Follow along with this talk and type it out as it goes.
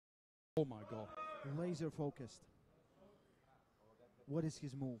Oh my God. Laser focused. What is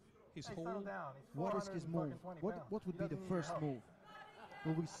his move? His Hey, whole... settle down. He's What is his move? 420 What pounds. would He be the doesn't need your first help. move?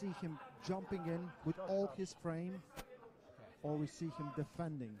 Will we see him jumping in with all his frame, or we see him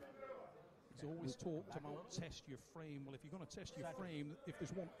defending? He's always talked about test your frame. Well, if you're going to test your frame, if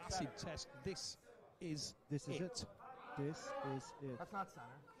there's one acid test, this is it. This is it. That's not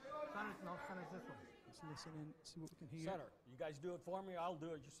center. Center's this way. Let's listen in, see what we can hear. Center, you guys do it for me, I'll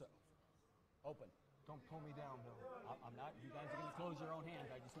do it yourself. Open. Don't pull me down, Bill. I'm not, you guys are going to close your own hands.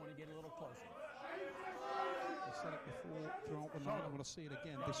 I just want to get a little closer. I said it before throughout the night. I'm going to say it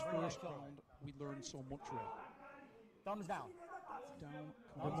again. This first round, we learned so much, Ray. Thumbs down. Down.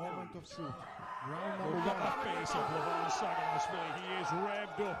 The moment of truth. Round Look number at the face of Levan Saginarsvili. He is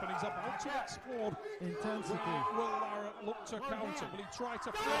revved up and he's about to explode. intensity. Will Larrat look to counter? Will he try to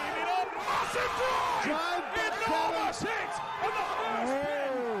frame it up? Massive drive! Drive, Enormous hit! And the first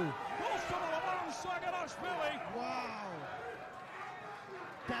pin Oh! goes to Levan Saginarsvili. Wow!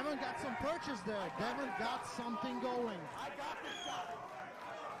 Devon got some purchase there. Devon got something going. I got this guy.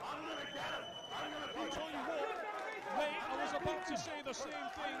 I'm going to get him. I'm going to I'll tell you what, mate, I was about to say the same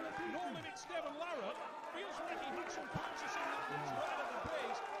thing. Knowing it's Devon Larrat,